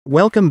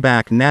Welcome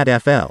back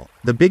NatFL,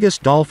 the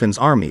biggest Dolphins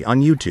army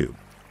on YouTube.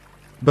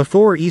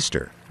 Before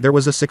Easter, there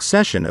was a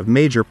succession of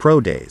major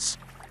pro days.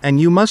 And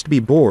you must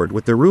be bored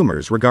with the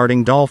rumors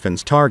regarding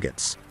Dolphins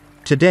targets.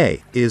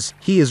 Today is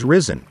He is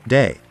Risen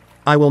Day.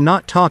 I will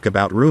not talk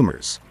about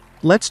rumors.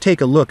 Let's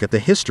take a look at the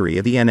history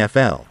of the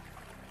NFL.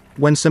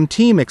 When some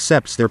team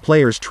accepts their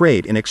players'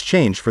 trade in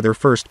exchange for their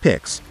first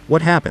picks,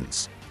 what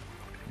happens?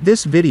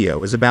 This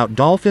video is about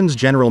Dolphins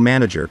general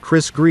manager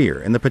Chris Grier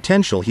and the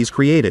potential he's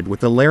created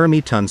with the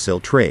Laremy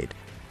Tunsil trade.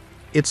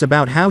 It's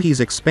about how he's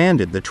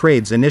expanded the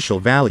trade's initial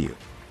value.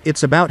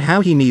 It's about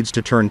how he needs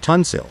to turn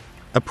Tunsil,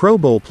 a Pro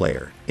Bowl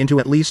player, into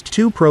at least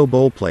 2 Pro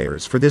Bowl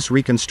players for this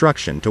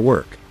reconstruction to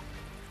work.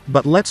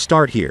 But let's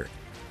start here.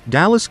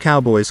 Dallas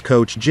Cowboys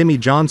coach Jimmy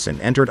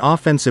Johnson entered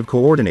offensive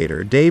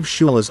coordinator Dave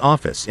Shula's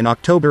office in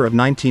October of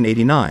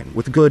 1989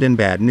 with good and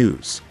bad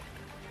news.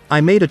 "I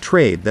made a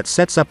trade that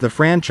sets up the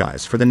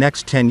franchise for the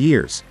next 10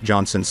 years,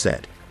 Johnson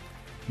said.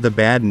 "The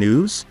bad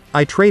news?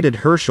 I traded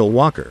Herschel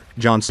Walker,"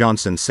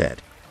 Johnson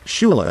said.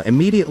 Shula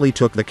immediately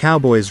took the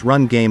Cowboys'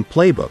 run game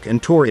playbook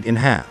and tore it in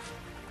half.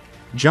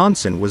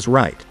 Johnson was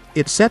right.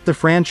 It set the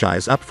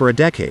franchise up for a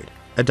decade,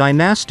 a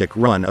dynastic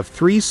run of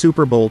 3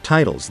 Super Bowl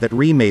titles that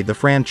remade the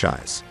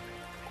franchise.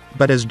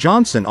 But as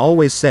Johnson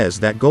always says,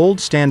 that gold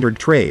standard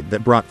trade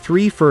that brought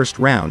 3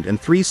 first-round and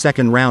 3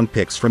 second-round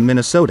picks from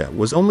Minnesota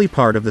was only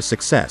part of the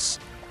success.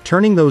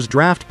 Turning those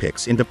draft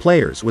picks into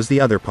players was the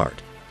other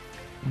part.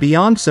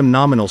 Beyond some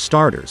nominal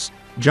starters,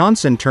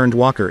 Johnson turned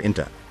Walker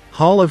into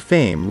Hall of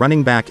Fame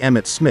running back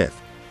Emmitt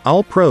Smith,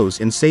 All-Pros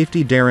in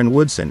safety Darren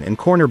Woodson and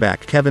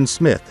cornerback Kevin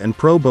Smith and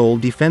Pro Bowl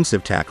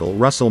defensive tackle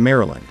Russell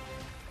Maryland.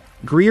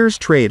 Grier's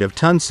trade of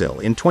Tunsil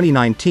in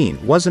 2019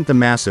 wasn't the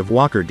massive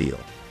Walker deal.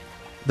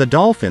 The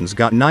Dolphins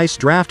got nice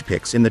draft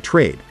picks in the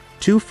trade,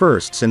 2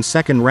 firsts and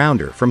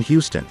second-rounder from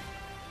Houston.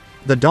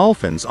 The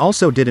Dolphins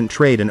also didn't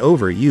trade an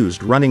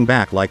overused running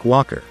back like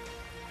Walker.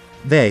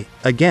 They,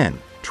 again,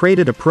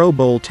 traded a Pro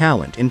Bowl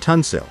talent in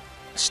Tunsil.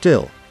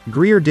 Still,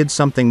 Grier did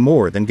something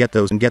more than get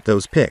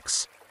those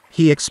picks.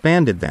 He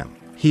expanded them.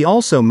 He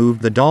also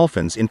moved the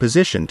Dolphins in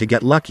position to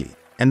get lucky,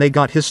 and they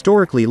got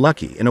historically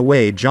lucky in a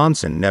way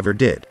Johnson never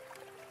did.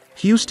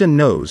 Houston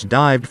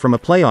nose-dived from a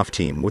playoff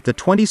team with the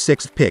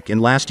 26th pick in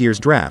last year's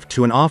draft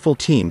to an awful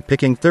team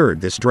picking 3rd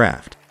this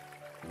draft.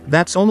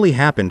 That's only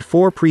happened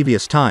 4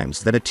 previous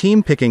times that a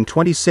team picking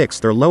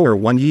 26th or lower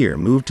one year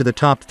moved to the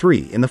top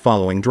 3 in the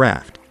following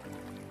draft.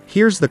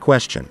 Here's the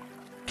question.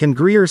 Can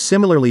Grier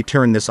similarly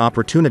turn this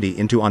opportunity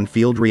into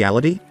on-field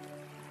reality?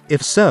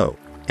 If so,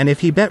 and if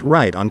he bet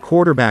right on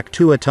quarterback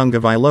Tua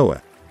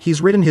Tagovailoa,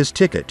 he's ridden his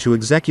ticket to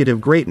executive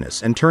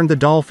greatness and turned the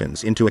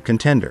Dolphins into a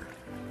contender.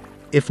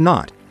 If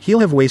not, he'll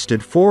have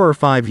wasted 4 or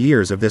 5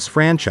 years of this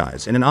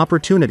franchise and an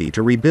opportunity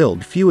to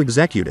rebuild few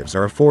executives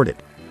are afforded.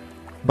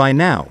 By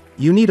now,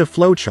 you need a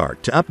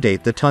flowchart to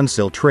update the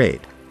Tunsil trade.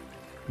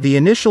 The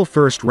initial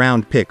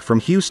first-round pick from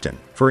Houston,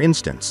 for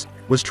instance,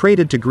 was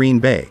traded to Green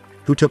Bay,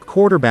 who took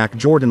quarterback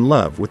Jordan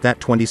Love with that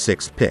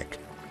 26th pick.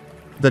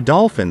 The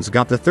Dolphins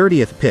got the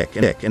 30th pick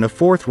and a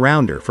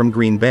 4th-rounder from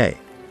Green Bay.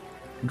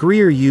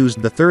 Grier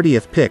used the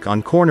 30th pick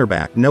on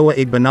cornerback Noah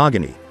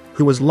Igbenogany,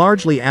 who was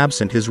largely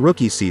absent his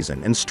rookie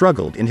season and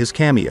struggled in his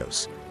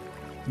cameos.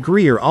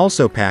 Grier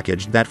also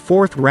packaged that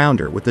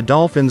 4th-rounder with the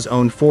Dolphins'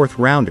 own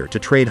 4th-rounder to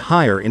trade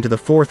higher into the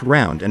 4th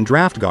round and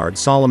draft guard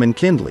Solomon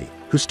Kindley,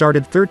 who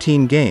started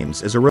 13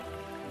 games as a rookie.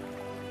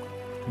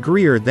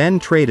 Grier then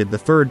traded the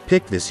 3rd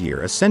pick this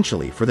year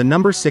essentially for the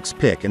number 6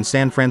 pick and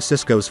San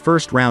Francisco's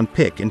 1st-round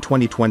pick in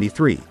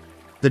 2023.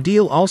 The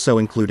deal also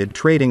included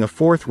trading a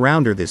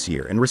 4th-rounder this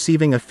year and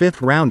receiving a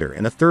 5th-rounder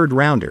and a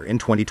 3rd-rounder in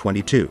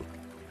 2022.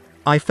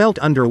 I felt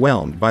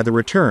underwhelmed by the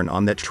return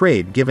on that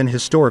trade given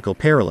historical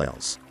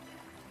parallels.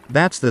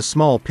 That's the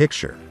small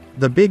picture.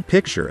 The big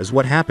picture is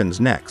what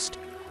happens next.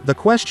 The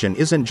question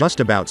isn't just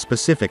about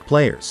specific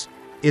players.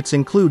 It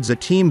includes a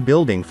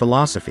team-building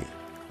philosophy.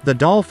 The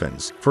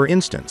Dolphins, for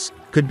instance,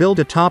 could build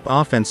a top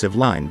offensive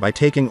line by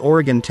taking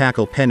Oregon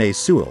tackle Penei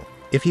Sewell,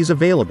 if he's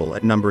available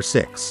at number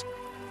 6.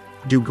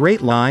 Do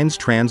great lines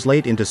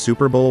translate into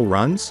Super Bowl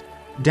runs?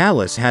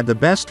 Dallas had the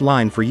best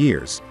line for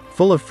years,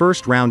 full of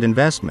first-round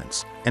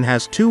investments, and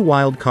has 2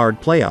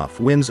 wild-card playoff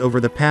wins over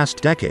the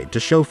past decade to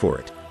show for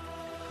it.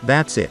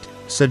 That's it.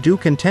 So do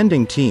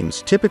contending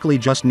teams typically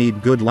just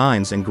need good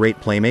lines and great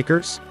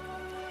playmakers?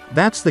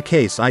 That's the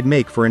case I'd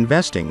make for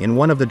investing in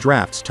one of the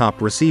draft's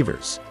top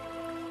receivers.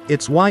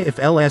 It's why if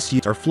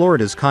LSU or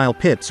Florida's Kyle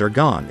Pitts are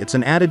gone, it's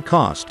an added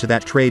cost to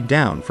that trade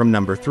down from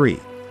number 3.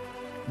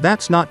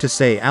 That's not to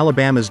say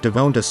Alabama's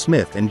Devonta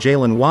Smith and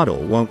Jalen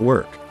Waddle won't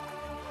work.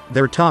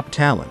 They're top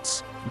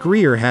talents.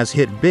 Grier has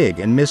hit big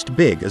and missed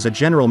big as a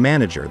general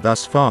manager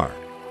thus far.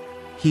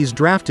 He's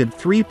drafted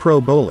 3 Pro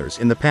Bowlers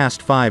in the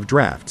past 5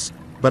 drafts,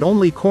 but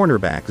only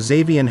cornerback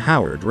Xavier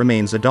Howard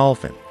remains a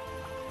Dolphin.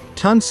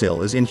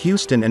 Tunsil is in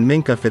Houston and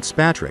Minkah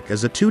Fitzpatrick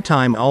is a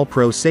 2-time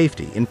All-Pro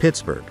safety in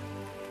Pittsburgh.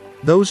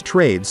 Those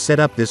trades set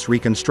up this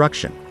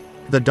reconstruction.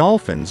 The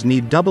Dolphins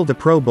need double the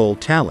Pro Bowl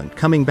talent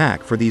coming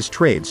back for these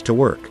trades to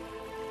work.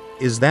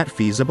 Is that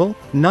feasible?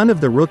 None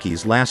of the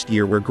rookies last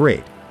year were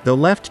great, though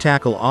left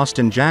tackle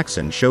Austin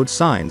Jackson showed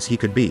signs he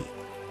could be.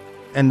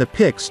 And the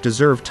picks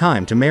deserve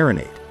time to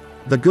marinate.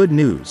 The good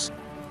news: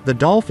 the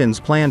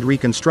Dolphins' planned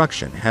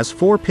reconstruction has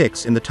 4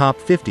 picks in the top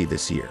 50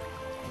 this year.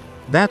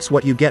 That's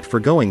what you get for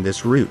going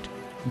this route.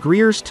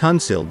 Grier's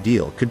Tunsil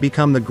deal could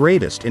become the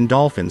greatest in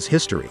Dolphins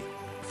history.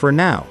 For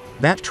now,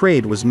 that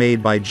trade was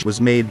made by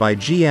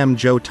GM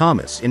Joe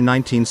Thomas in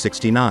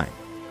 1969.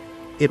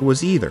 It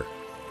was either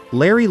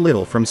Larry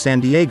Little from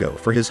San Diego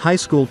for his high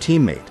school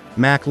teammate,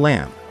 Mac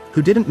Lamb,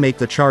 who didn't make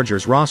the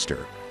Chargers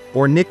roster,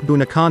 or Nick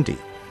Buoniconti,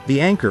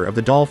 the anchor of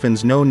the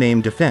Dolphins'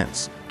 no-name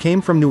defense, came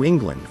from New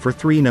England for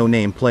 3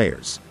 no-name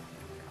players.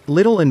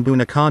 Little and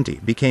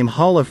Buoniconti became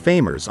Hall of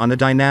Famers on a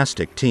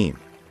dynastic team.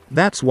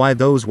 That's why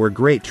those were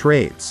great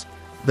trades.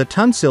 The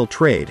Tunsil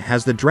trade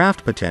has the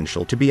draft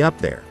potential to be up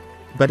there.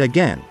 But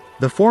again,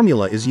 the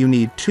formula is you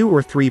need 2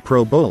 or 3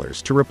 Pro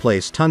Bowlers to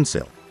replace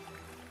Tunsil.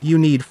 You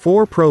need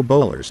 4 Pro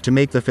Bowlers to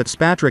make the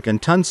Fitzpatrick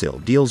and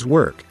Tunsil deals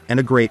work, and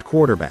a great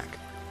quarterback.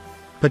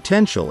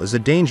 Potential is a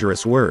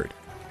dangerous word.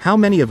 How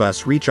many of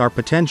us reach our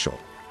potential?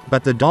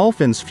 But the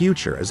Dolphins'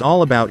 future is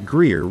all about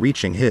Grier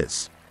reaching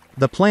his.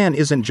 The plan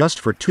isn't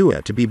just for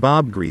Tua to be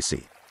Bob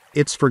Greasy.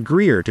 It's for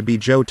Grier to be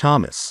Joe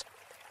Thomas.